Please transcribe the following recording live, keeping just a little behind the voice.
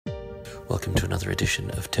Welcome to another edition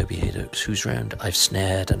of Toby Hadoke's Who's Round. I've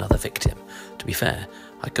snared another victim. To be fair,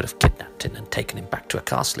 I could have kidnapped him and taken him back to a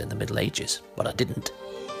castle in the Middle Ages, but I didn't.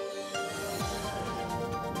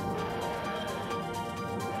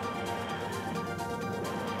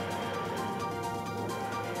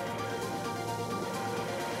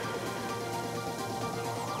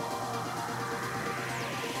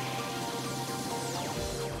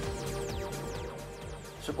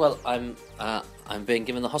 Well, I'm being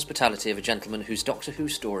given the hospitality of a gentleman whose Doctor Who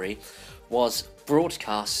story was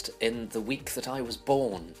broadcast in the week that I was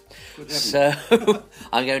born. So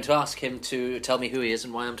I'm going to ask him to tell me who he is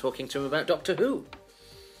and why I'm talking to him about Doctor Who.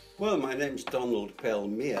 Well, my name's Donald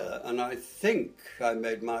Pelmere, and I think I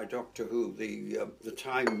made my Doctor Who the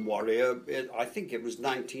Time Warrior. I think it was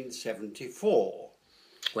 1974.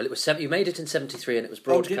 Well, it was you made it in 73 and it was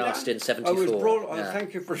broadcast in 74. Oh, it was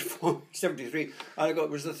thank you for 73. And it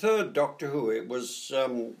was the third Doctor Who. It was,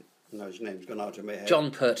 no, his name's gone out of my head. John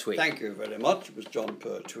Pertwee. Thank you very much. It was John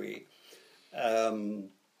Pertwee. And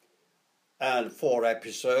 4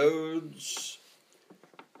 episodes.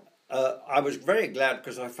 I was very glad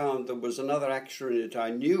because I found there was another actor in it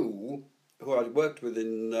I knew who I'd worked with at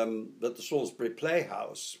the Salisbury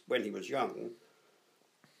Playhouse when he was young.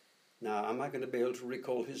 Now, am I going to be able to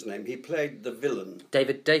recall his name? He played the villain.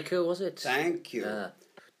 David Dacre, was it? Thank you.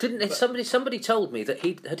 Somebody told me that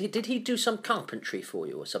did he do some carpentry for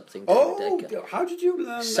you or something? David Dacre? How did you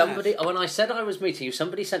learn that? When I said I was meeting you,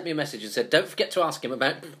 somebody sent me a message and said, "Don't forget to ask him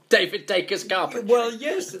about David Dacre's carpentry." Well,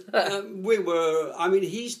 yes, we were. I mean,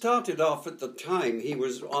 he started off at the time. He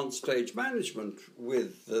was on stage management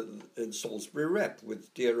with in Salisbury Rep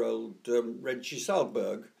with dear old Reggie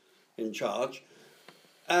Salberg in charge.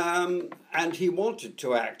 And he wanted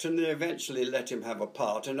to act, and they eventually let him have a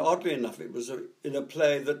part. And oddly enough, it was in a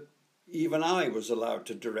play that even I was allowed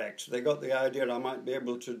to direct. They got the idea I might be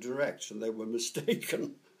able to direct, and they were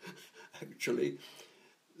mistaken, actually.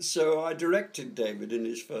 So I directed David in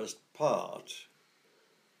his first part.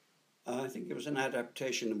 I think it was an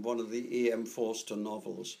adaptation of one of the E.M. Forster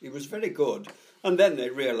novels. He was very good. And then they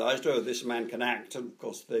realised, oh, this man can act. And, of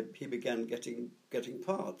course, he began getting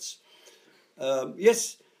parts.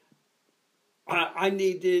 Yes, I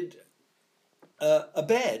needed a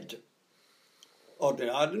bed. Oddly,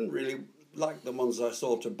 I didn't really like the ones I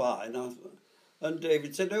saw to buy. And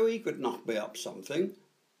David said, oh, he could knock me up something.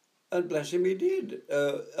 And bless him, he did.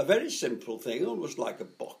 A very simple thing, almost like a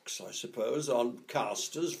box, I suppose, on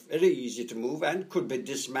casters, very easy to move and could be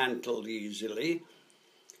dismantled easily.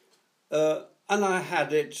 And I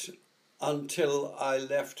had it until I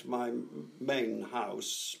left my main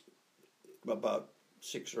house about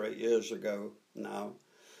 6 or 8 years ago now.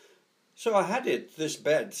 So I had this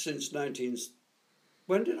bed since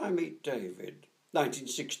when did I meet David?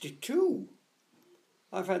 1962.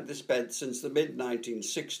 I've had this bed since the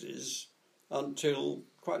mid-1960s until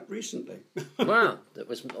quite recently. Wow, that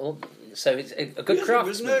was so it's a good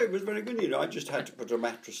craftsman. It was very good. I just had to put a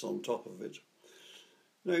mattress on top of it.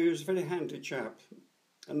 No, he was a very handy chap.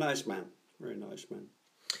 A nice man, very nice man.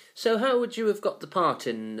 So how would you have got the part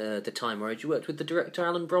in The Time Warrior? Had you worked with the director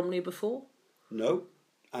Alan Bromley before? No,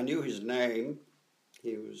 I knew his name.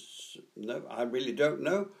 I really don't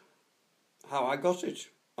know how I got it,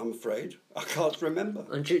 I'm afraid. I can't remember.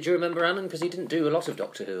 And do you remember Alan? Because he didn't do a lot of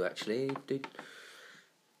Doctor Who, actually.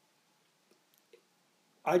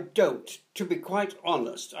 I don't, to be quite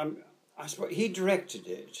honest. I suppose he directed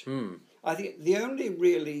it. I think the only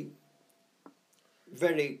really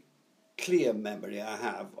very clear memory I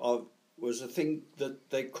have of was a thing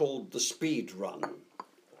that they called the speed run.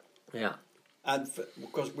 Yeah. And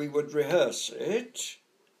because we would rehearse it,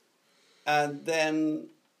 and then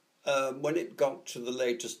when it got to the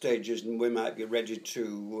later stages and we might be ready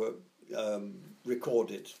to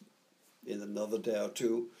record it in another day or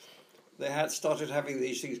two, they had started having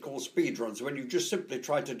these things called speed runs, when you just simply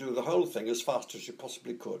tried to do the whole thing as fast as you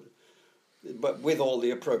possibly could, but with all the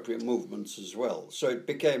appropriate movements as well. So it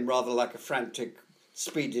became rather like a frantic,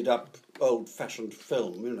 speeded up, old-fashioned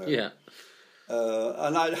film, Yeah.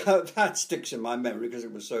 And that sticks in my memory because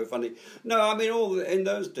it was so funny. No, I mean, in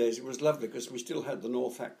those days it was lovely because we still had the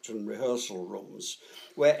North Acton rehearsal rooms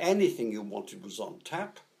where anything you wanted was on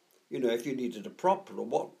tap. If you needed a prop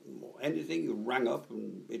or anything, you rang up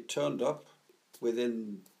and it turned up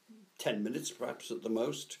within 10 minutes, perhaps at the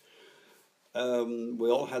most. We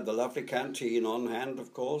all had the lovely canteen on hand,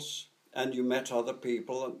 of course, and you met other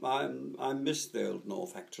people. I missed the old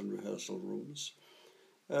North Acton rehearsal rooms.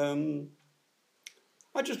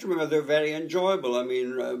 I just remember they were very enjoyable. I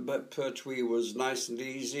mean, Pertwee was nice and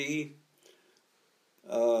easy.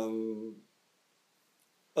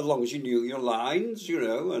 A as long as you knew your lines,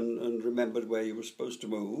 and remembered where you were supposed to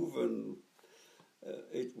move, and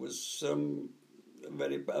it was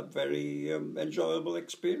a very enjoyable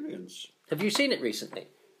experience. Have you seen it recently?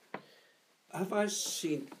 Have I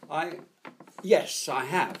seen? Yes, I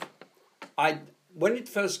have. When it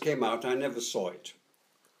first came out, I never saw it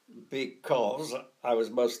because I was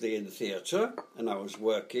mostly in theatre and I was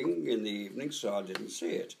working in the evening, so I didn't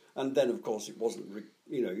see it. And then, of course, it wasn't.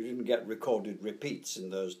 You didn't get recorded repeats in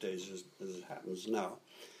those days as it happens now.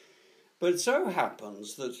 But it so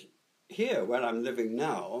happens that here, where I'm living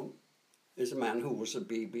now, is a man who was a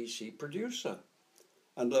BBC producer.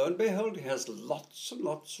 And lo and behold, he has lots and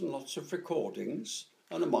lots and lots of recordings,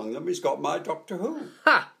 and among them he's got my Doctor Who.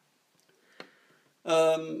 Ha!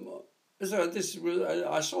 So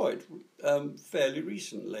I saw it fairly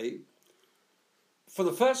recently, for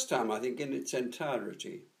the first time, I think, in its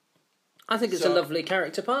entirety. I think it's a lovely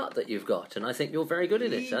character part that you've got, and I think you're very good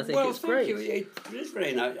at it. I think it's great. Thank you. It is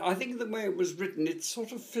very nice. I think the way it was written, it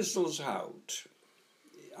sort of fizzles out.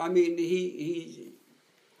 I mean,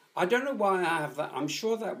 I don't know why I have that. I'm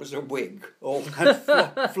sure that was a wig or had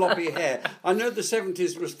floppy hair. I know the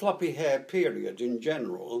 70s was floppy hair period in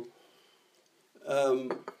general,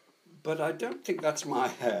 but I don't think that's my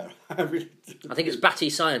hair. I think it's batty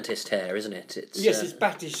scientist hair, isn't it? Yes, it's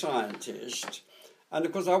batty scientist. And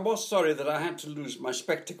of course, I was sorry that I had to lose my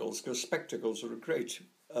spectacles, because spectacles are a great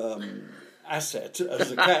asset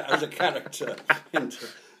as a character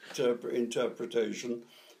interpretation.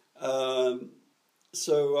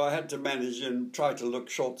 So I had to manage and try to look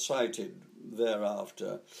short-sighted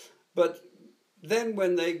thereafter. But then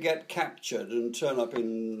when they get captured and turn up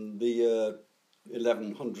in the year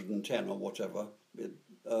 1110 or whatever,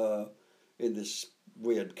 in this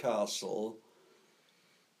weird castle,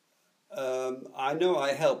 I know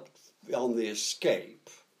I helped on the escape,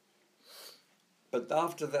 but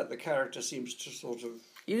after that the character seems to sort of...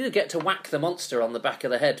 You get to whack the monster on the back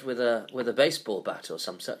of the head with a baseball bat or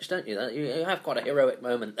some such, don't you? You have quite a heroic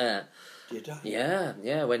moment there. Did I?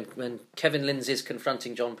 Yeah. When Kevin Lindsay's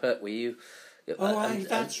confronting John Pertwee,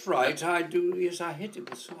 that's right. I do. Yes, I hit him.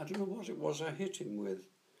 I don't know what it was I hit him with.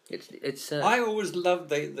 It's. I always loved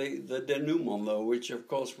the denouement, though, which of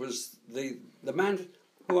course was the man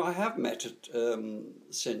who I have met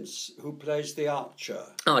since, who plays the archer.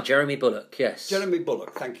 Jeremy Bulloch. Yes. Jeremy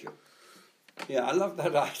Bulloch. Thank you. Yeah, I love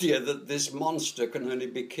that idea that this monster can only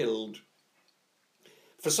be killed.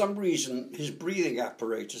 For some reason, his breathing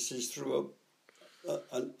apparatus is through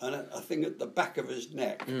a thing at the back of his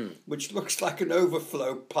neck, which looks like an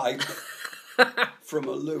overflow pipe from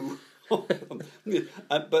a loo.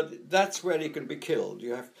 But that's where he can be killed.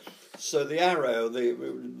 So the arrow,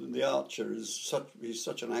 the archer he's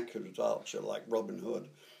such an accurate archer, like Robin Hood,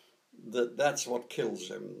 that's what kills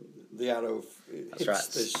him. The arrow hits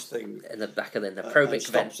this thing in the back of the probic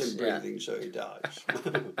vent, stops him breathing, so he dies.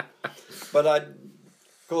 But of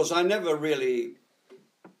course, I never really.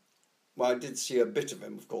 Well, I did see a bit of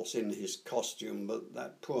him, of course, in his costume, but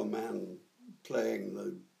that poor man playing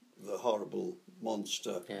the horrible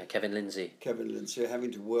monster. Yeah, Kevin Lindsay,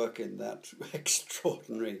 having to work in that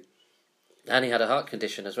extraordinary. And he had a heart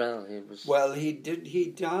condition as well. He did. He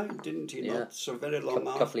died, didn't he? Yeah. Not so very long after.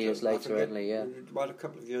 A couple of years later, only. Yeah. About a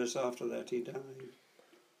couple of years after that, he died.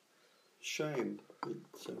 Shame.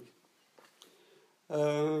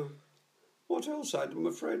 What else? I'm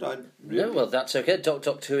afraid I. No, well, that's okay.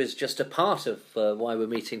 Doctor Who is just a part of why we're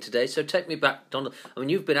meeting today. So take me back, Donald. I mean,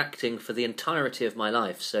 you've been acting for the entirety of my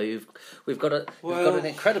life, so we've got an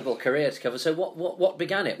incredible career to cover. So what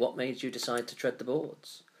began it? What made you decide to tread the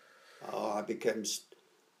boards? I'll be careful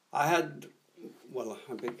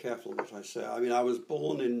what I say. I mean, I was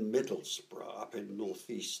born in Middlesbrough, up in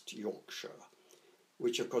northeast Yorkshire,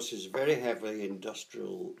 which of course is very heavily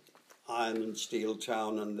industrial, iron and steel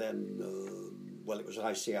town, and then, it was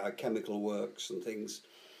ICI chemical works and things.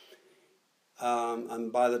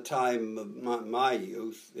 And by the time of my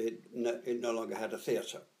youth, it no longer had a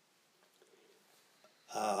theatre.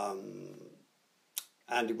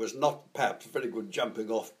 And it was not perhaps a very good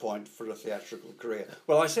jumping off point for a theatrical career.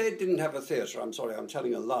 Well, I say it didn't have a theatre, I'm sorry, I'm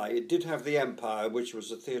telling a lie. It did have the Empire, which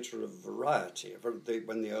was a theatre of variety,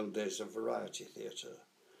 when the old days of variety theatre.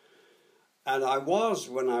 And I was,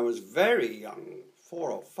 when I was very young,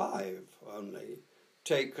 4 or 5 only,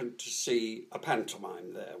 taken to see a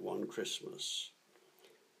pantomime there one Christmas.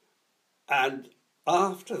 And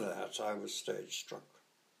after that, I was stage struck.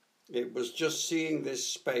 It was just seeing this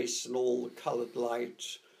space and all the coloured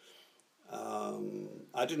light.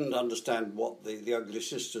 I didn't understand what the Ugly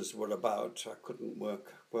Sisters were about. I couldn't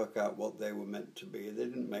work out what they were meant to be. They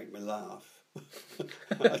didn't make me laugh.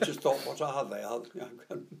 I just thought, what are they?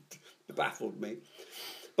 It baffled me.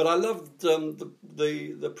 But I loved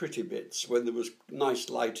the pretty bits when there was nice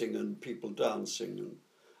lighting and people dancing. And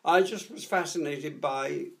I just was fascinated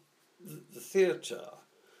by the theatre.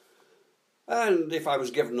 And if I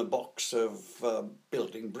was given a box of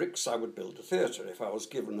building bricks, I would build a theatre. If I was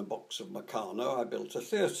given a box of Meccano, I built a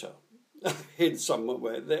theatre. In some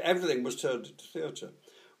way, everything was turned into theatre,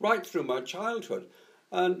 right through my childhood.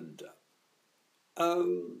 And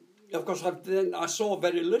of course, I saw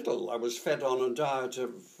very little. I was fed on a diet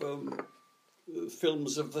of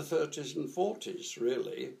films of the 30s and 40s,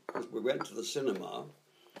 really, because we went to the cinema.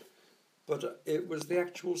 But it was the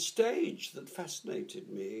actual stage that fascinated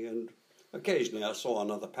me, and occasionally I saw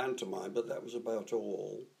another pantomime, but that was about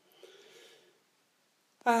all.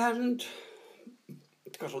 And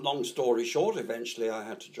to cut a long story short, eventually I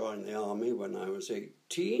had to join the army when I was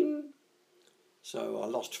 18. So I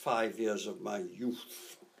lost 5 years of my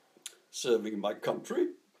youth serving my country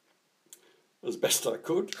as best I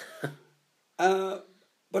could.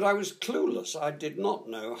 But I was clueless. I did not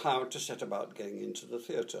know how to set about getting into the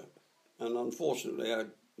theatre. And unfortunately, I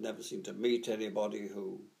never seemed to meet anybody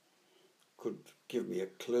who could give me a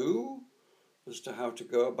clue as to how to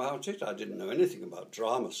go about it. I didn't know anything about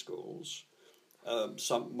drama schools.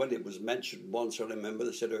 When it was mentioned once, I remember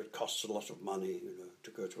they said, it costs a lot of money,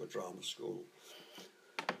 to go to a drama school,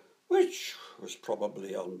 which was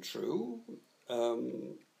probably untrue.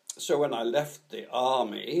 So when I left the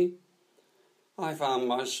army, I found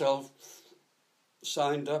myself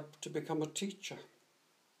signed up to become a teacher,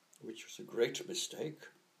 which was a great mistake,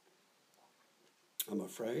 I'm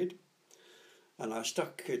afraid. And I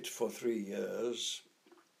stuck it for 3 years,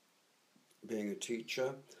 being a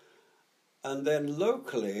teacher. And then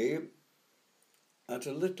locally, at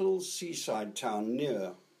a little seaside town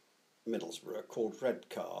near Middlesbrough called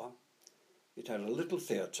Redcar, it had a little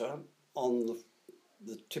theatre on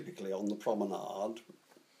typically on the promenade,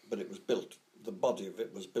 but it was built, the body of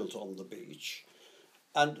it was built on the beach,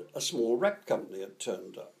 and a small rep company had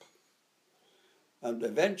turned up. And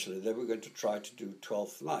eventually they were going to try to do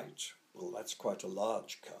Twelfth Night. Well, that's quite a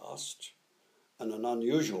large cast, and an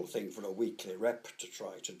unusual thing for a weekly rep to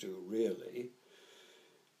try to do, really.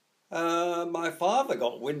 My father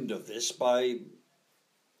got wind of this by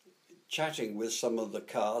chatting with some of the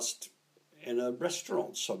cast in a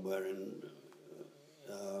restaurant somewhere in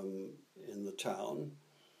the town.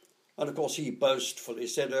 And of course he boastfully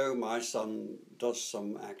said, oh, my son does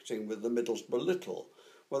some acting with the Middlesbrough Little.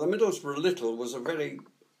 Well, the Middlesbrough Little was a very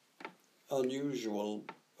unusual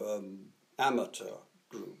amateur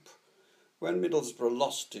group. When Middlesbrough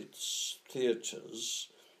lost its theatres,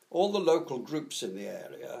 all the local groups in the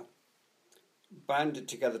area banded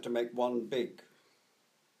together to make one big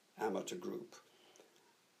amateur group.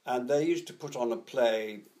 And they used to put on a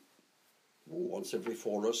play once every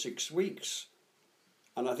 4 or 6 weeks.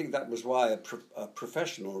 And I think that was why a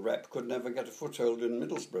professional rep could never get a foothold in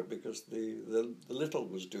Middlesbrough, because the Little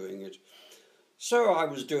was doing it. So I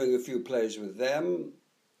was doing a few plays with them,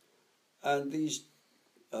 and these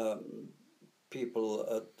people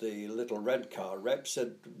at the Little Redcar rep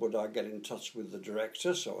said, would I get in touch with the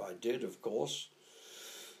director? So I did, of course,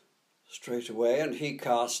 straight away, and he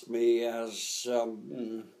cast me as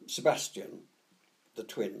Sebastian, the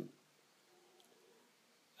twin.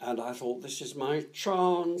 And I thought, this is my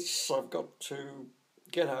chance. I've got to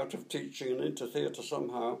get out of teaching and into theatre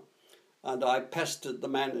somehow. And I pestered the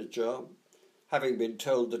manager, having been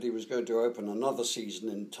told that he was going to open another season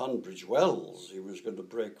in Tunbridge Wells. He was going to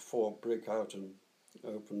break out and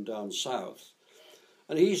open down south.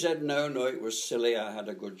 And he said, no, it was silly. I had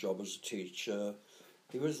a good job as a teacher.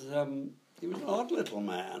 He was an odd little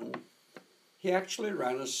man. He actually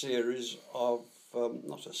ran a series of,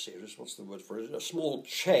 not a series, what's the word for it? A small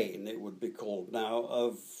chain, it would be called now,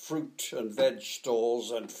 of fruit and veg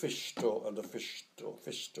stores and fish stores,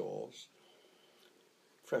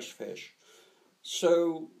 fresh fish.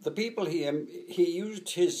 So the people he used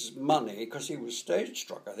his money, because he was stage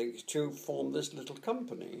struck, I think, to form this little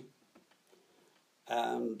company.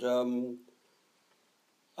 And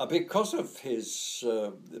because of his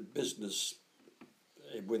business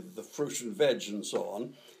with the fruit and veg and so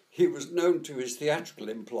on, he was known to his theatrical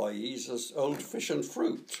employees as Old Fish and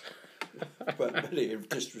Fruit, but very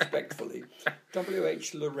disrespectfully.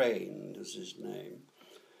 W.H. Lorraine is his name.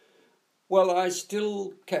 Well, I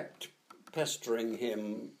still kept pestering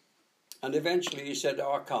him, and eventually he said,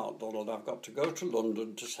 I can't, Donald, I've got to go to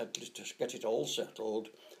London to get it all settled,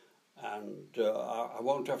 and I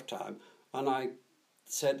won't have time. And I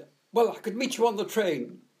said, well, I could meet you on the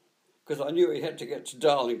train, because I knew he had to get to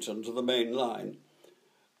Darlington, to the main line.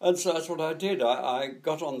 And so that's what I did. I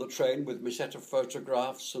got on the train with my set of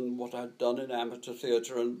photographs and what I'd done in amateur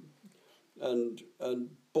theatre and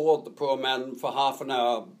bored the poor man for half an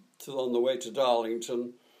hour on the way to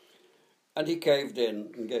Darlington. And he caved in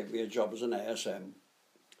and gave me a job as an ASM.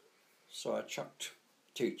 So I chucked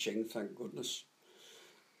teaching, thank goodness.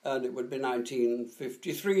 And it would be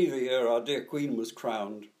 1953, the year our dear Queen was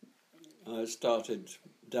crowned. I started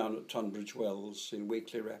down at Tunbridge Wells in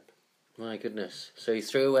weekly rep. My goodness. So you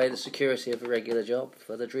threw away the security of a regular job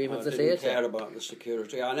for the dream of the theatre? I didn't care about the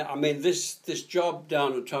security. I mean, this job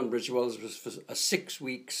down at Tunbridge Wells was for a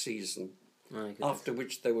 6-week season, after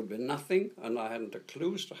which there would be nothing, and I hadn't a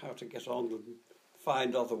clue as to how to get on and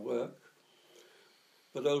find other work.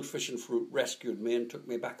 But Old Fish and Fruit rescued me and took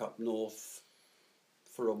me back up north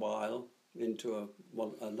for a while into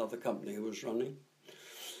another company who was running.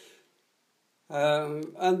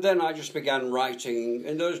 And then I just began writing.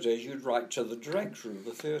 In those days, you'd write to the director of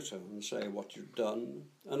the theatre and say what you'd done.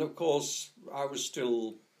 And of course, I was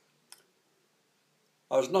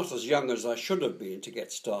not as young as I should have been to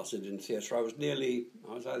get started in theatre. I was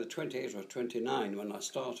either 28 or 29 when I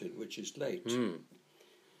started, which is late.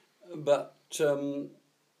 But, the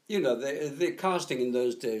casting in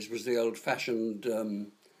those days was the old-fashioned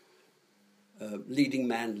leading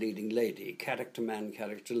man, leading lady, character man,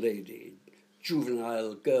 character lady,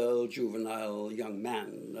 juvenile girl, juvenile young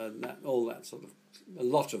man, all that sort of, a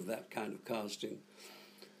lot of that kind of casting.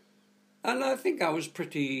 And I think I was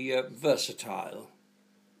pretty versatile.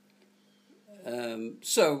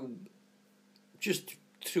 So just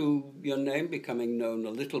through your name becoming known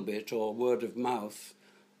a little bit, or word of mouth,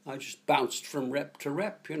 I just bounced from rep to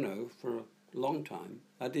rep, for a long time.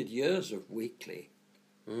 I did years of weekly.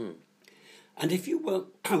 And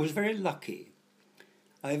I was very lucky.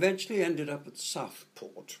 I eventually ended up at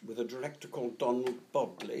Southport with a director called Donald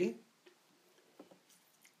Bodley.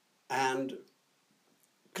 And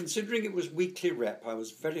considering it was weekly rep, I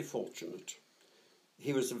was very fortunate.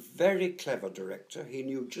 He was a very clever director. He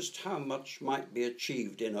knew just how much might be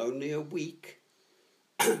achieved in only a week,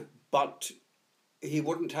 but he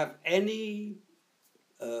wouldn't have any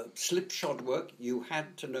slipshod work. You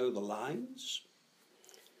had to know the lines,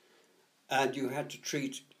 and you had to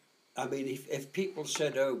treat... I mean, if people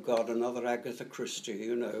said, "Oh God, another Agatha Christie,"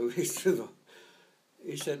 he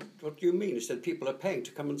said, "What do you mean?" He said, "People are paying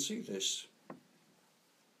to come and see this,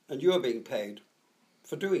 and you're being paid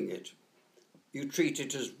for doing it. You treat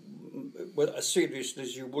it as seriously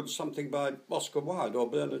as you would something by Oscar Wilde or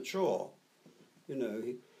Bernard Shaw,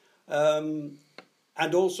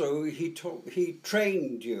 And also, he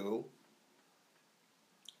trained you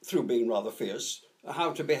through being rather fierce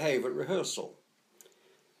how to behave at rehearsal.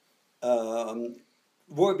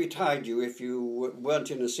 Woe betide you if you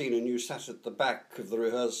weren't in a scene and you sat at the back of the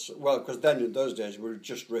rehearsal. Well, because then in those days we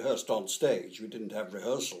just rehearsed on stage. We didn't have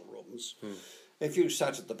rehearsal rooms. If you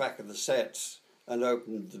sat at the back of the set and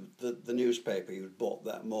opened the newspaper you'd bought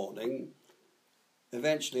that morning,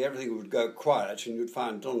 eventually everything would go quiet and you'd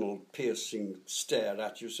find Donald piercing stare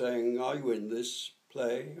at you saying, "Are you in this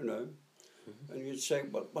play?" And you'd say,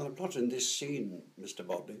 well, I'm not in this scene, Mr.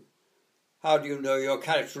 Bodley. How do you know your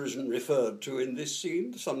character isn't referred to in this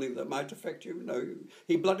scene? Something that might affect you?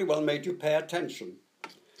 He bloody well made you pay attention.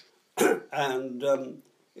 And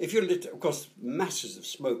if you lit, of course, masses of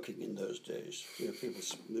smoking in those days.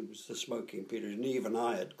 It was the smoking period, and even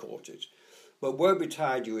I had caught it. But woe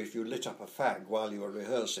betide you if you lit up a fag while you were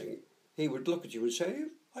rehearsing. He would look at you and say,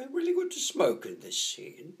 "Are you really going to smoke in this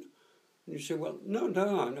scene?" And you say, "Well, no,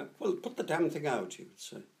 I know." "Well, put the damn thing out," he would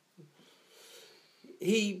say.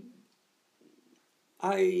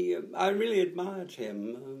 I really admired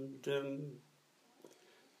him, and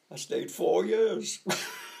I stayed 4 years.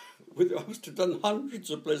 I must have done hundreds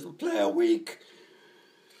of plays, a play a week,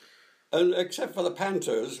 and except for the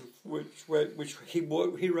pantos, which he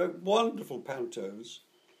wrote wonderful pantos,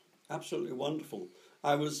 absolutely wonderful.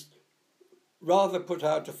 I was rather put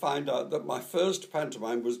out to find out that my first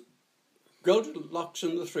pantomime was Goldilocks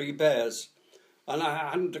and the Three Bears. And I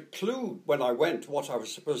hadn't a clue when I went what I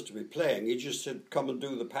was supposed to be playing. He just said, "Come and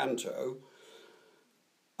do the panto."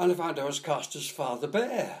 And I found I was cast as Father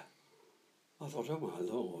Bear. I thought, oh my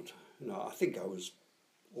Lord. I think I was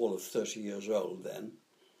all of 30 years old then.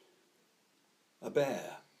 A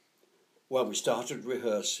bear. Well, we started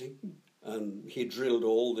rehearsing, and he drilled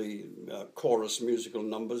all the chorus musical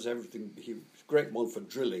numbers, everything. He was a great one for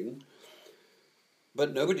drilling.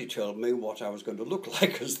 But nobody told me what I was going to look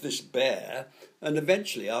like as this bear. And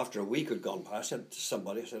eventually, after a week had gone by, I said to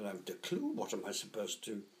somebody, I haven't a clue. What am I supposed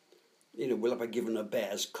to, will I be given a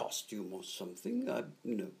bear's costume or something?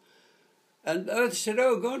 And they said,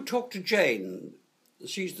 "Oh, go and talk to Jane."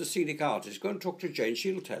 she's the scenic artist. Go and talk to Jane,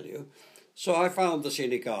 she'll tell you. So I found the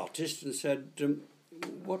scenic artist and said,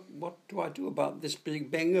 what do I do about this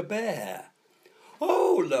being a bear?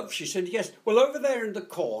 Oh, love, she said, yes. Well, over there in the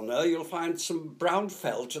corner, you'll find some brown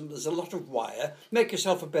felt and there's a lot of wire. Make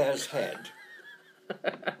yourself a bear's head.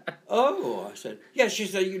 Oh, I said, yes. She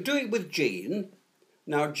said, you do it with Jean.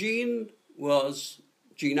 Now, Jean was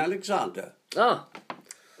Jean Alexander. Ah.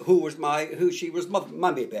 She was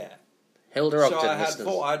Mummy Bear. Hilda Ogden.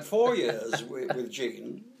 So I had 4 years with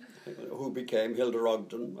Jean, who became Hilda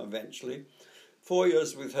Ogden eventually. 4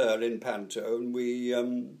 years with her in Panto, and we...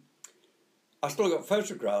 I still got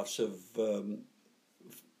photographs of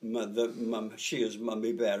she as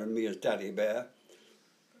Mummy Bear and me as Daddy Bear.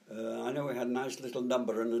 I know we had a nice little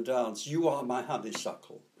number and a dance. You are my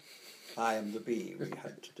honeysuckle. I am the bee, we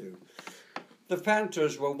had to do. The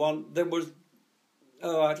Pantos were one... There was...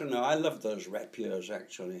 Oh, I don't know. I loved those rep years,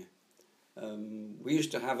 actually. We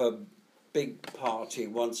used to have a big party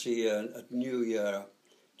once a year at New Year,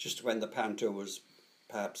 just when the Panto was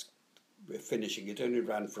perhaps... We're finishing. It only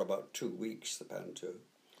ran for about 2 weeks, the Panto.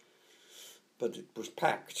 But it was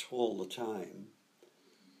packed all the time.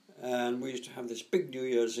 And we used to have this big New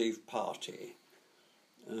Year's Eve party.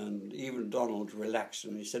 And even Donald relaxed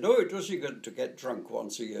and he said, oh, it was good to get drunk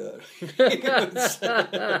once a year.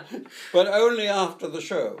 But only after the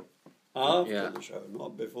show. After the show,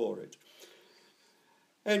 not before it.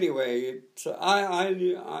 Anyway,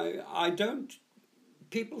 I don't...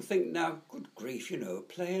 People think now, good grief,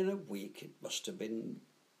 play in a week, it must have been...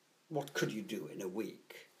 What could you do in a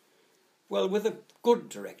week? Well, with a good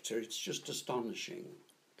director, it's just astonishing.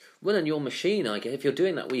 Well, and your machine, I guess, if you're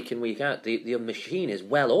doing that week in, week out, your machine is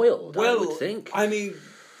well-oiled, I would think. I mean,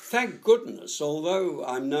 thank goodness, although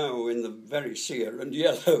I'm now in the very sere and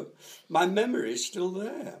yellow, my memory is still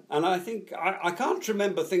there. And I think, I can't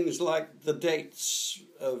remember things like the dates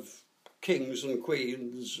of kings and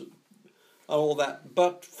queens all that,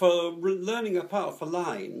 but for learning a part for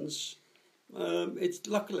lines,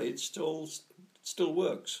 luckily it still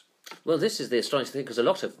works. Well, this is the astonishing thing, because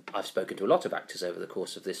I've spoken to a lot of actors over the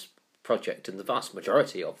course of this project, and the vast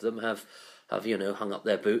majority of them have hung up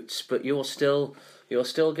their boots, but you're still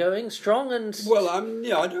going strong and... Well, I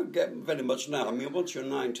don't get very much now. I mean, once you're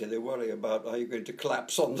 90, they worry about are you going to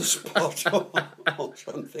collapse on the spot or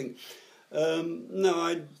something. No,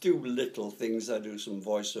 I do little things. I do some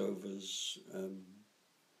voiceovers.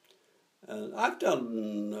 I've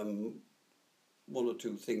done one or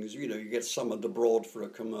two things. You get summoned abroad for a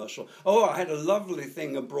commercial. Oh, I had a lovely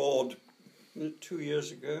thing abroad 2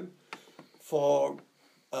 years ago for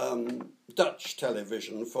Dutch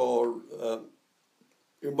television.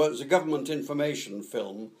 It was a government information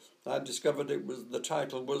film. I discovered the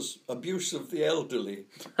title was Abuse of the Elderly.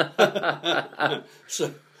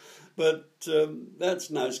 But that's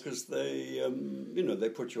nice because they, they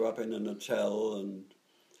put you up in an hotel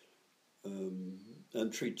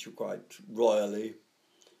and treat you quite royally.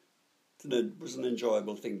 And it was an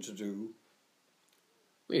enjoyable thing to do.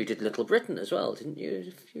 Well, you did Little Britain as well, didn't you,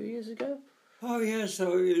 a few years ago? Oh yes,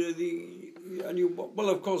 so well,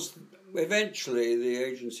 of course, eventually the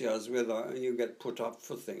agency I was with, you get put up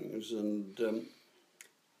for things, and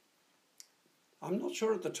I'm not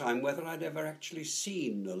sure at the time whether I'd ever actually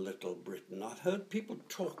seen a Little Britain. I'd heard people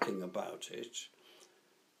talking about it,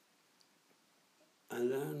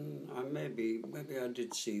 and then maybe I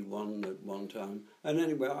did see one at one time. And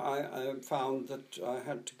anyway, I found that I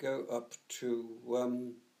had to go up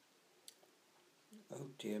to oh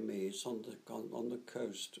dear me, it's on the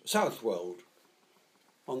coast, Southwold,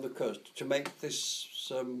 on the coast, to make this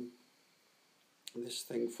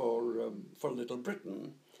thing for Little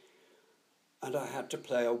Britain. And I had to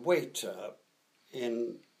play a waiter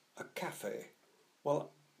in a cafe.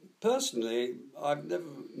 Well, personally, I've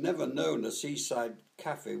never known a seaside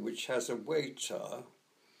cafe which has a waiter.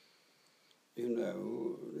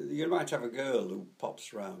 You might have a girl who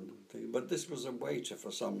pops round and things, but this was a waiter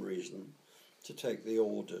for some reason to take the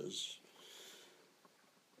orders.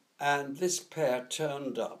 And this pair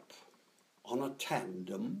turned up on a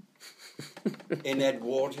tandem in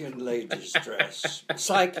Edwardian ladies' dress,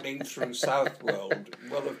 cycling through Southwold.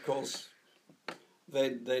 Well, of course,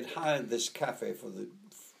 they'd hired this cafe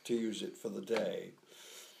to use it for the day.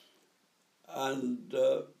 And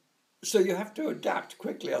so you have to adapt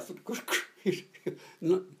quickly. I thought, good grief.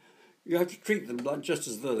 You have to treat them just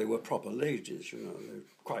as though they were proper ladies, they're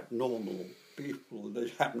quite normal people. They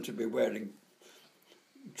happen to be wearing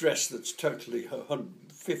dress that's totally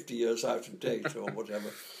 50 years out of date or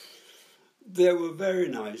whatever. They were very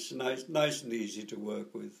nice and easy to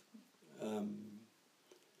work with.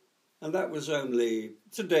 And that was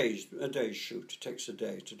it's a day's shoot. It takes a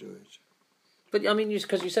day to do it. But I mean,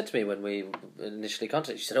 because you said to me when we initially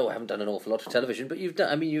contacted, you said, "Oh, I haven't done an awful lot of television," but you've done.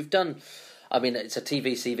 I mean, you've done. I mean, it's a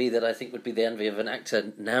TV CV that I think would be the envy of an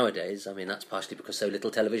actor nowadays. I mean, that's partially because so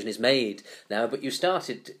little television is made now. But you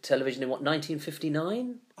started television in what,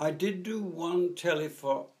 1959? I did do one telly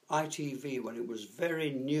for ITV when it was very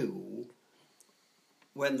new,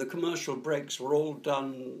 when the commercial breaks were all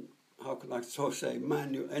done, how can I sort of say,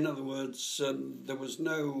 manual. In other words, there was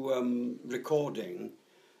no recording.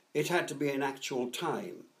 It had to be in actual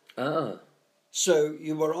time. Ah. So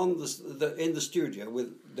you were in the studio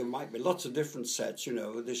there might be lots of different sets,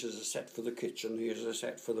 this is a set for the kitchen, here's a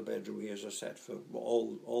set for the bedroom, here's a set for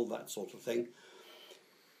all that sort of thing.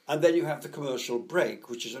 And then you have the commercial break,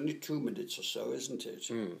 which is only 2 minutes or so, isn't it?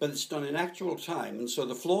 Mm. But it's done in actual time, and so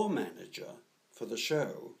the floor manager for the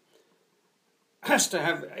show has to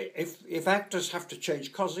have, if actors have to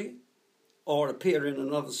change cosy or appear in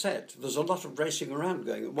another set, there's a lot of racing around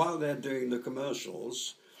going. While they're doing the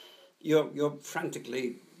commercials, you're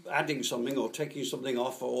frantically adding something or taking something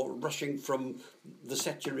off or rushing from the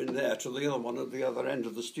set you're in there to the other one at the other end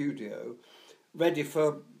of the studio, ready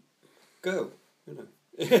for go,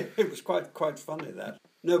 It was quite funny, that.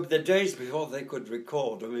 No, but the days before they could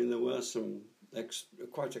record, I mean, there were some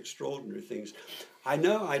quite extraordinary things. I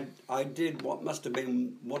know I did what must have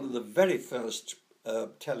been one of the very first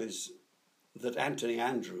tellies that Anthony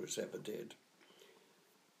Andrews ever did.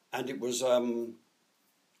 And it was a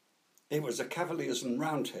Cavaliers and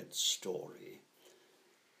Roundheads story.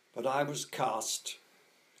 But I was cast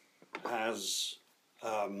as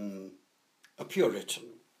a Puritan.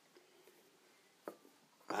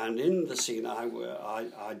 And in the scene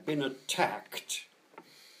I'd been attacked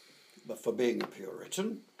for being a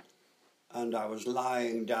Puritan, and I was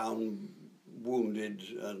lying down wounded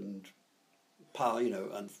and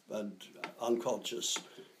unconscious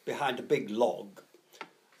behind a big log.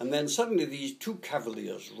 And then suddenly these two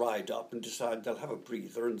Cavaliers ride up and decide they'll have a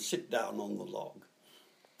breather and sit down on the log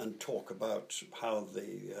and talk about how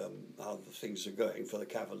the things are going for the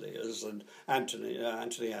Cavaliers. And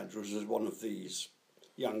Anthony Andrews is one of these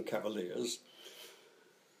young Cavaliers.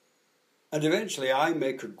 And eventually I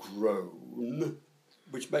make a groan,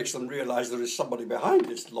 which makes them realise there is somebody behind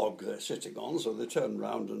this log they're sitting on, so they turn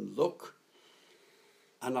round and look.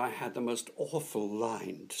 And I had the most awful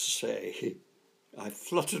line to say. I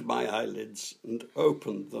fluttered my eyelids and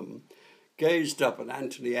opened them, gazed up at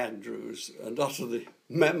Anthony Andrews and uttered the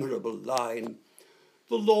memorable line,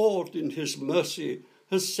 "The Lord in his mercy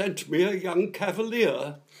has sent me a young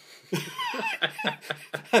Cavalier."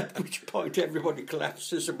 At which point everybody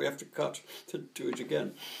collapses and we have to cut to do it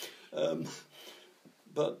again.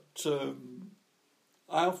 But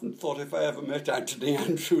I often thought if I ever met Anthony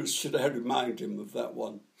Andrews, should I remind him of that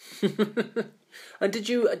one? And did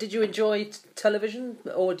you enjoy television,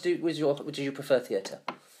 or did you prefer theatre?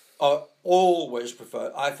 I always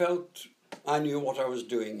preferred. I felt I knew what I was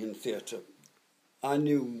doing in theatre. I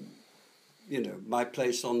knew, my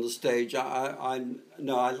place on the stage. I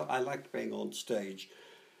liked being on stage.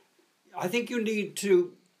 I think you need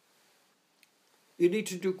to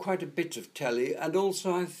do quite a bit of telly, and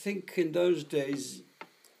also I think in those days,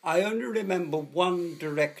 I only remember one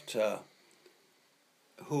director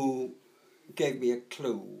who gave me a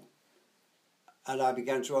clue, and I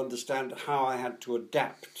began to understand how I had to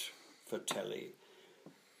adapt for telly.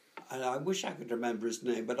 And I wish I could remember his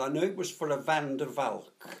name, but I know it was for a Van der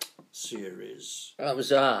Valk series. I was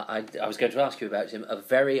going to ask you about him. A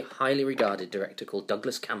very highly regarded director called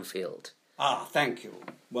Douglas Camfield. Ah, thank you.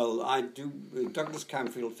 Well, I do, Douglas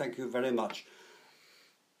Camfield, thank you very much.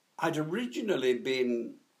 I'd originally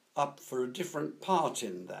been up for a different part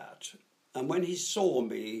in that. And when he saw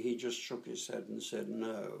me, he just shook his head and said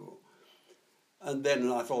no. And then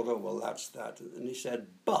I thought, oh, well, that's that. And he said,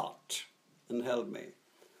 but, and held me,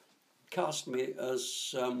 cast me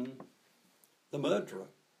as the murderer.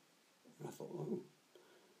 And I thought, oh.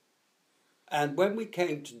 And when we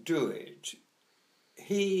came to do it,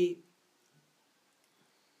 he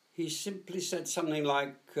simply said something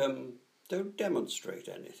like, don't demonstrate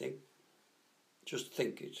anything, just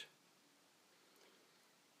think it.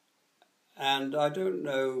 And I don't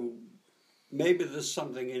know, maybe there's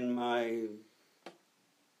something in my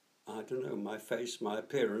face, my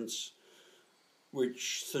appearance,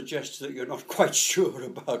 which suggests that you're not quite sure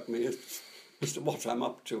about me as to what I'm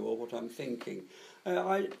up to or what I'm thinking.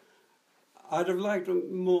 I'd have liked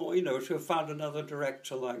more, to have found another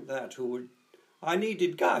director like that who would... I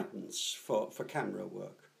needed guidance for camera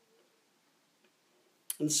work.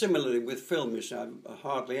 And similarly with film, you see,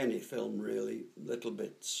 hardly any film really, little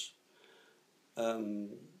bits.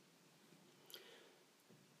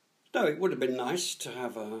 No, it would have been nice to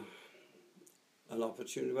have an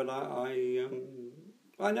opportunity, but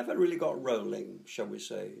I never really got rolling, shall we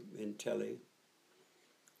say, in telly.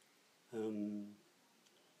 And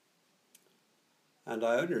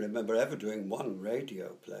I only remember ever doing one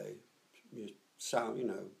radio play, sound,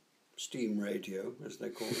 steam radio, as they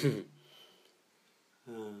call it.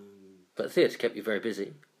 But the theatre kept you very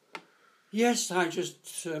busy. Yes, I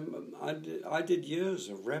just I did years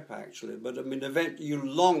of rep actually, but I mean, you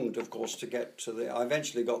longed, of course, to get to I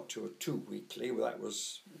eventually got to a 2 weekly. That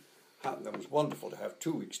was wonderful to have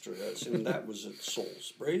 2 weeks to rehearse, and that was at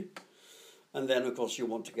Salisbury. And then, of course, you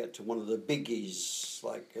want to get to one of the biggies,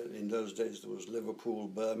 like in those days there was Liverpool,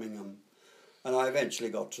 Birmingham, and I eventually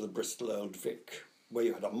got to the Bristol Old Vic, where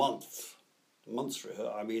you had a month's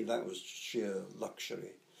rehearsal. I mean, that was sheer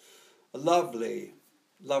luxury. A lovely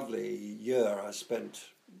year I spent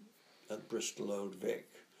at Bristol Old Vic,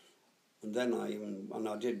 and then I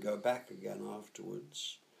did go back again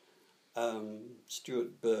afterwards.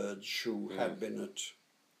 Stuart Burge, who had been at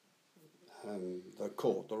the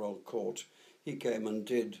Royal Court, he came and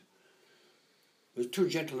did. It was Two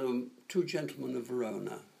Gentlemen of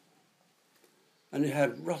Verona, and it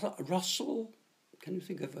had Russell. Can you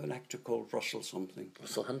think of an actor called Russell something?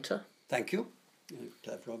 Russell Hunter. Thank you.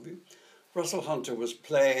 Clever of you. Russell Hunter was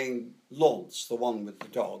playing Launce, the one with the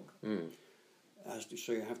dog.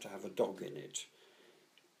 So you have to have a dog in it.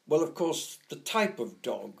 Well, of course, the type of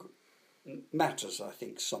dog matters, I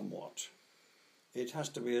think, somewhat. It has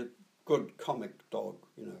to be a good comic dog,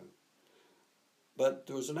 But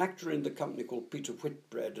there was an actor in the company called Peter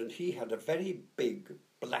Whitbread, and he had a very big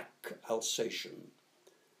black Alsatian,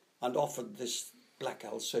 and offered this black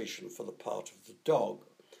Alsatian for the part of the dog,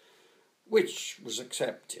 which was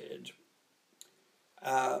accepted.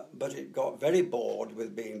 But it got very bored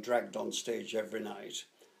with being dragged on stage every night,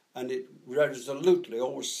 and it resolutely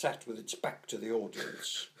always sat with its back to the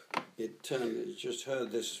audience. It just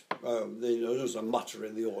heard this, there was a mutter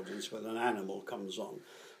in the audience when an animal comes on.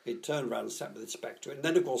 It turned around and sat with its back to it. And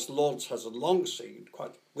then, of course, Launce has a long scene,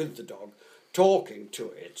 quite with the dog, talking to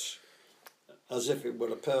it as if it were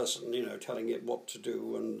a person, telling it what to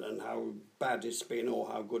do and how bad it's been or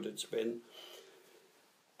how good it's been.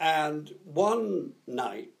 And one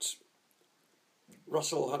night,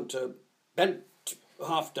 Russell Hunter bent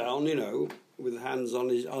half down, with hands on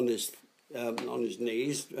his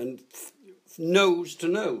knees, and nose to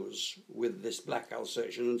nose with this black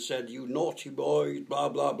Alsatian, and said, "You naughty boy," blah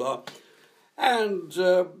blah blah. And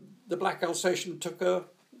the black Alsatian took a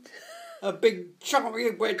big chop.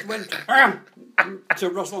 It went to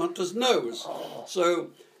Russell Hunter's nose. So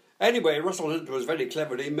anyway, Russell Hunter was very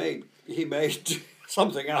clever. He made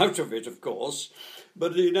something out of it, of course,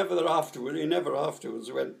 but he never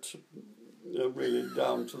afterwards went really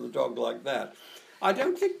down to the dog like that. I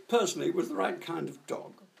don't think personally it was the right kind of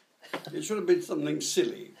dog. It should have been something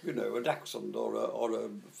silly, a dachshund or a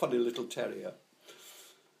funny little terrier.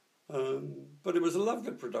 But it was a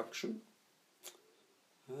lovely production.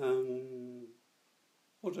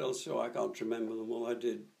 What else? I can't remember them all. I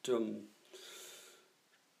did.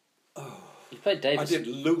 You played Davis. I did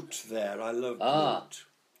Loot there. I loved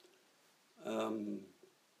Loot.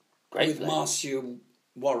 Great with play. Marcia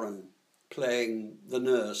Warren playing the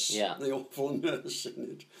nurse, the awful nurse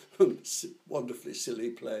in it. Wonderfully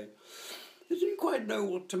silly play. I didn't quite know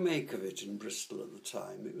what to make of it in Bristol at the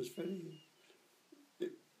time. It was very...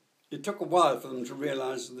 It took a while for them to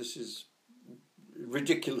realise that this is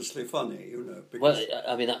ridiculously funny, because... Well,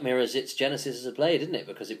 I mean, that mirrors its genesis as a play, didn't it?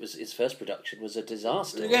 Because its first production was a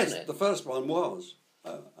disaster, wasn't it? The first one was.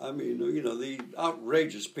 The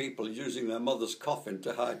outrageous people using their mother's coffin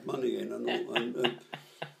to hide money in and all.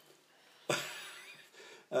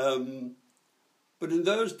 But in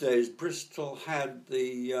those days, Bristol had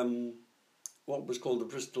the what was called the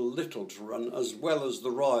Bristol Little to run, as well as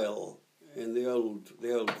the Royal in the old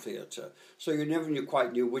theatre. So you never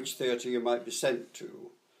quite knew which theatre you might be sent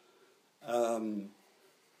to.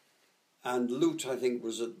 And Loot, I think,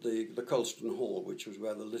 was at the Colston Hall, which was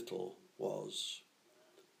where the Little was.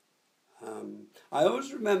 I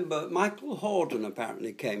always remember Michael Horden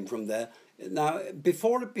apparently came from there. Now,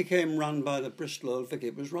 before it became run by the Bristol Old Vic,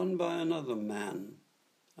 it was run by another man.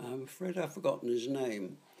 I'm afraid I've forgotten his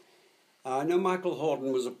name. I know Michael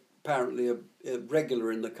Horden was apparently a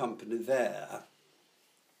regular in the company there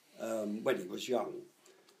when he was young.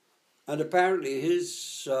 And apparently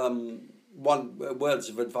his words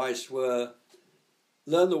of advice were,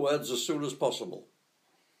 learn the words as soon as possible,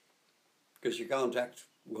 because you can't act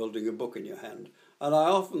holding a book in your hand. And I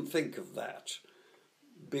often think of that,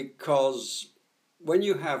 because when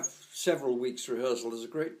you have several weeks rehearsal, there's a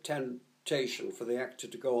great temptation for the actor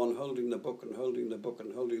to go on holding the book and holding the book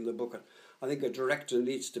and holding the book. I think a director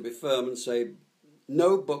needs to be firm and say,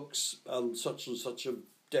 no books on such and such a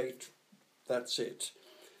date, that's it.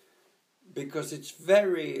 Because it's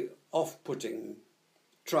very off-putting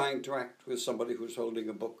trying to act with somebody who's holding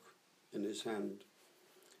a book in his hand.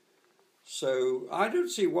 So I don't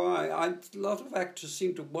see why. A lot of actors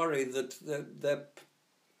seem to worry that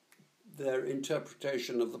their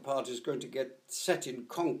interpretation of the part is going to get set in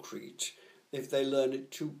concrete if they learn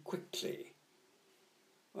it too quickly.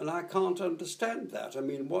 And I can't understand that. I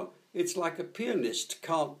mean, it's like a pianist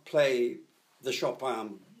can't play the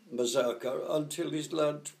Chopin mazurka until he's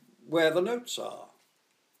learnt where the notes are,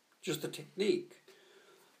 just the technique.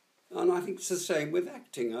 And I think it's the same with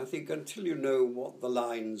acting. I think until you know what the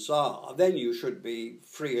lines are, then you should be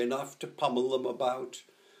free enough to pummel them about,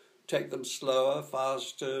 take them slower,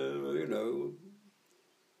 faster,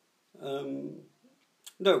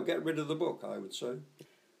 No, get rid of the book, I would say.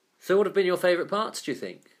 So what have been your favourite parts, do you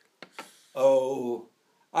think? Oh,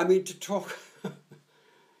 I mean, to talk...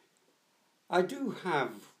 I do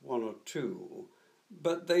have one or two,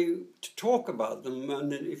 but to talk about them,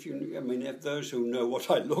 and if those who know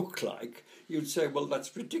what I look like, you'd say, well,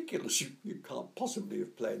 that's ridiculous. You can't possibly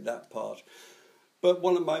have played that part. But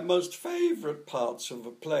one of my most favourite parts of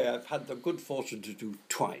a play I've had the good fortune to do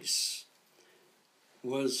twice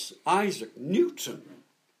was Isaac Newton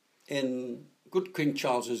in Good King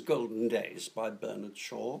Charles's Golden Days by Bernard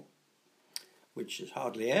Shaw, which is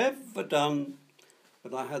hardly ever done,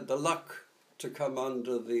 but I had the luck to come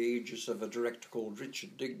under the aegis of a director called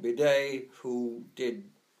Richard Digby Day, who did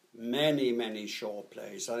many, many Shaw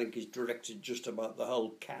plays. I think he's directed just about the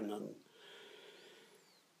whole canon.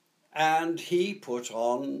 And he put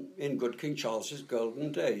on in Good King Charles's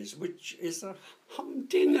Golden Days, which is a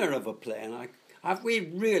humdinger of a play. And we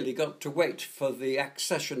really got to wait for the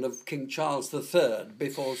accession of King Charles III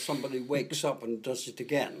before somebody wakes up and does it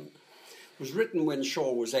again. It was written when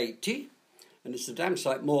Shaw was 80, and it's a damn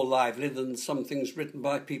sight more lively than some things written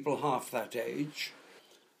by people half that age.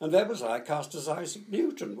 And there was I cast as Isaac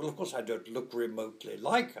Newton. Well, of course, I don't look remotely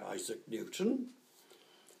like Isaac Newton.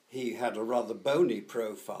 He had a rather bony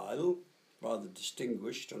profile, rather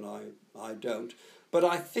distinguished, and I don't. But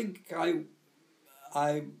I think I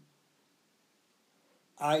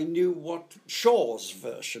knew what Shaw's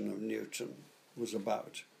version of Newton was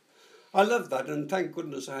about. I love that, and thank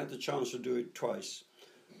goodness I had the chance to do it twice.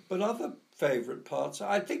 But other favourite parts,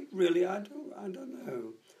 I think really, I don't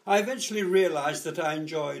know. I eventually realised that I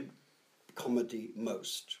enjoyed comedy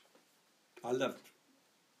most. I loved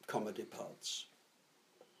comedy parts,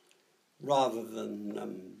 rather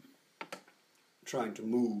than trying to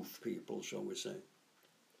move people, shall we say.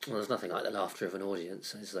 Well, there's nothing like the laughter of an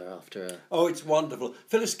audience, is there, after a... Oh, it's wonderful.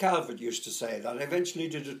 Phyllis Calvert used to say that. I eventually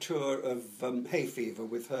did a tour of Hay Fever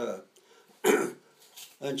with her.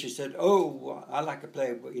 And she said, oh, I like a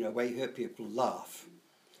play where you hear people laugh.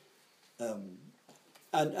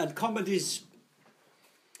 And comedies,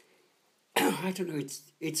 I don't know,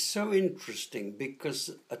 it's so interesting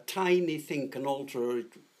because a tiny thing can alter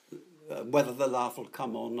it, whether the laugh will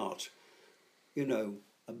come or not.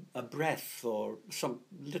 A breath or some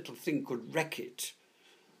little thing could wreck it.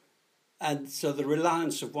 And so the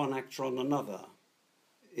reliance of one actor on another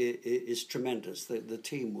is tremendous, the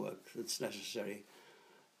teamwork that's necessary.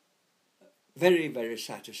 Very, very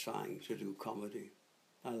satisfying to do comedy.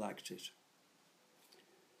 I liked it.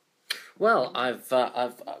 Well, I've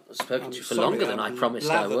spoken to you for longer than I promised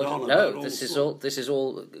I would. No, this is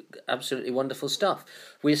all absolutely wonderful stuff.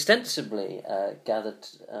 We ostensibly gathered.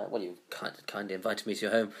 Well, you kindly invited me to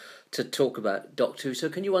your home to talk about Doctor Who. So,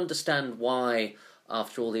 can you understand why,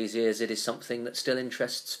 after all these years, it is something that still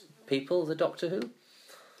interests people? The Doctor Who?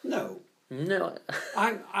 No. No,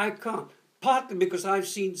 I can't. Partly because I've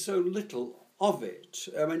seen so little of it.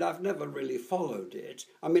 I mean, I've never really followed it.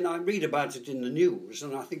 I mean, I read about it in the news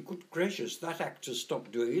and I think, good gracious, that actor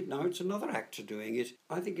stopped doing it, now it's another actor doing it.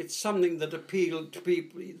 I think it's something that appealed to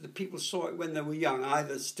people. The people saw it when they were young,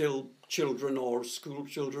 either still children or school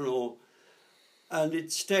children, and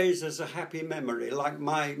it stays as a happy memory. Like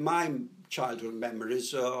my childhood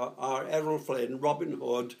memories are Errol Flynn, Robin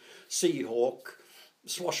Hood, Seahawk,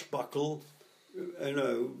 Swashbuckle,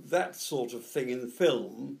 that sort of thing in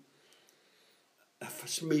film.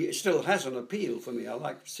 For me, it still has an appeal for me. I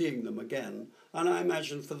like seeing them again. And I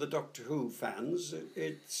imagine for the Doctor Who fans,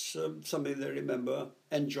 it's something they remember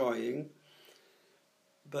enjoying.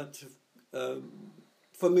 But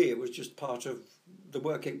for me, it was just part of the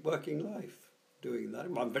working life, doing that.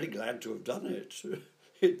 I'm very glad to have done it.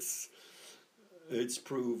 It's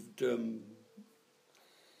proved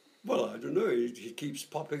Well, I don't know. He keeps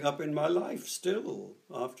popping up in my life still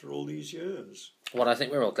after all these years. Well, I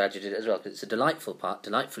think we're all glad you did it as well, because it's a delightful part,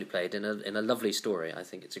 delightfully played in a lovely story. I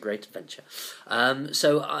think it's a great adventure.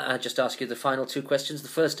 So I just ask you the final two questions, the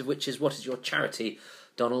first of which is, what is your charity,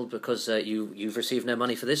 Donald? Because you've received no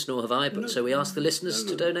money for this, nor have I, but so we ask the listeners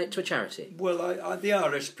to donate to a charity. Well, I the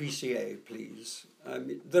RSPCA, please. I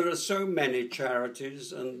mean, there are so many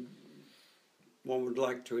charities, and one would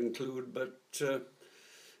like to include, but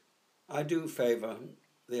I do favour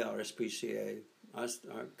the RSPCA. I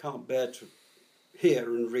can't bear to hear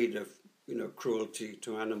and read of cruelty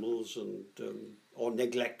to animals and or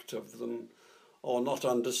neglect of them, or not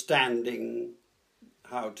understanding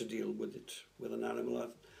how to deal with it with an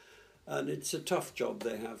animal. And it's a tough job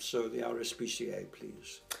they have. So the RSPCA,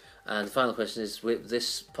 please. And the final question is,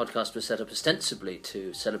 this podcast was set up ostensibly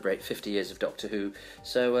to celebrate 50 years of Doctor Who.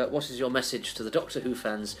 So what is your message to the Doctor Who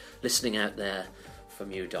fans listening out there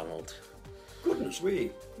from you, Donald? Goodness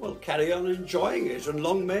me. Well, carry on enjoying it, and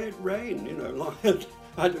long may it rain,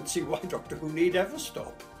 I don't see why Doctor Who need ever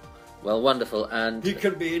stop. Well, wonderful, and he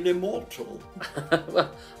can be an immortal. Well,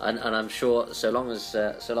 and I'm sure so long as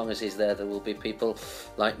he's there, there will be people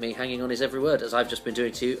like me hanging on his every word, as I've just been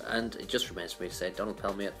doing to you. And it just remains for me to say, Donald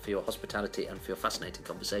Pelmier, for your hospitality and for your fascinating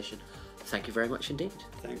conversation, thank you very much indeed.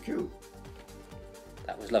 Thank you.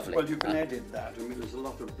 That was lovely. Well, you can edit that. I mean, there's a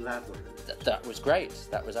lot of blather in it. That was great.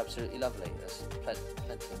 That was absolutely lovely. There's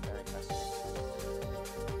plenty of very fascinating.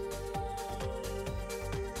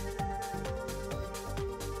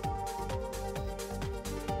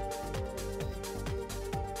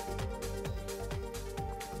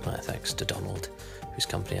 My thanks to Donald, whose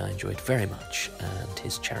company I enjoyed very much, and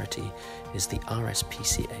his charity is the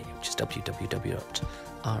RSPCA, which is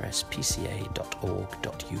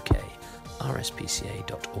www.rspca.org.uk, rspca.org.uk.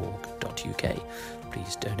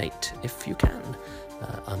 Please donate if you can.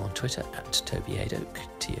 I'm on Twitter at Toby Hadoke,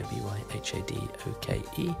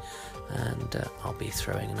 TobyHadoke, and I'll be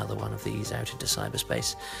throwing another one of these out into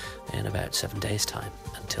cyberspace in about 7 days' time.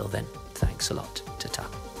 Until then, thanks a lot. Ta-ta.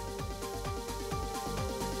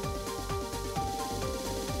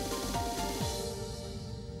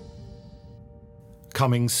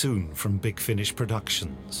 Coming soon from Big Finish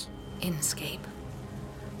Productions. Inscape,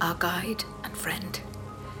 our guide and friend,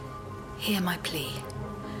 hear my plea.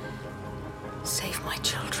 Save my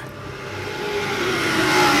children.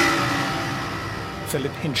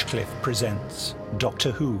 Philip Hinchcliffe presents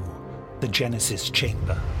Doctor Who, The Genesis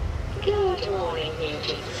Chamber. Good morning,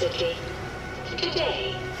 Newton City.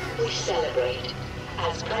 Today, we celebrate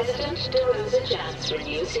as President DeRosa Jans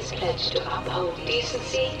renews his pledge to uphold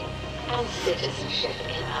decency and citizenship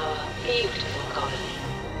in our beautiful colony.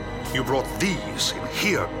 You brought these in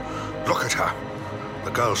here. Look at her.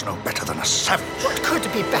 The girl's no better than a savage. What could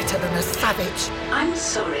be better than a savage? I'm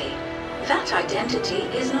sorry. That identity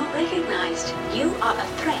is not recognized. You are a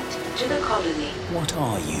threat to the colony. What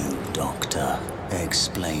are you, Doctor?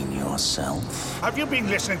 Explain yourself. Have you been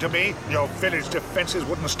listening to me? Your village defenses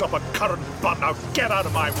wouldn't stop a current bomb. Now get out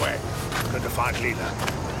of my way. The defiant leader.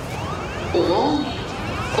 All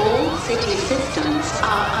city systems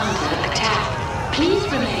are under attack. Please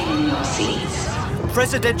remain in your seats.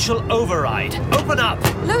 Presidential override. Open up!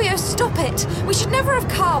 Loyo, stop it! We should never have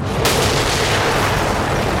come!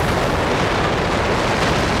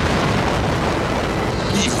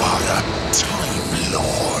 You are a Time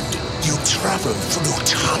Lord. You travel through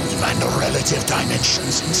time and relative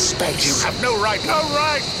dimensions in space. You have no right, no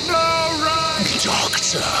right, no right!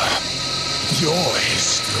 Doctor, your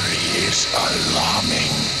history is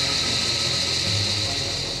alarming.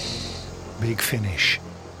 Big Finish.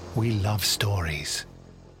 We love stories.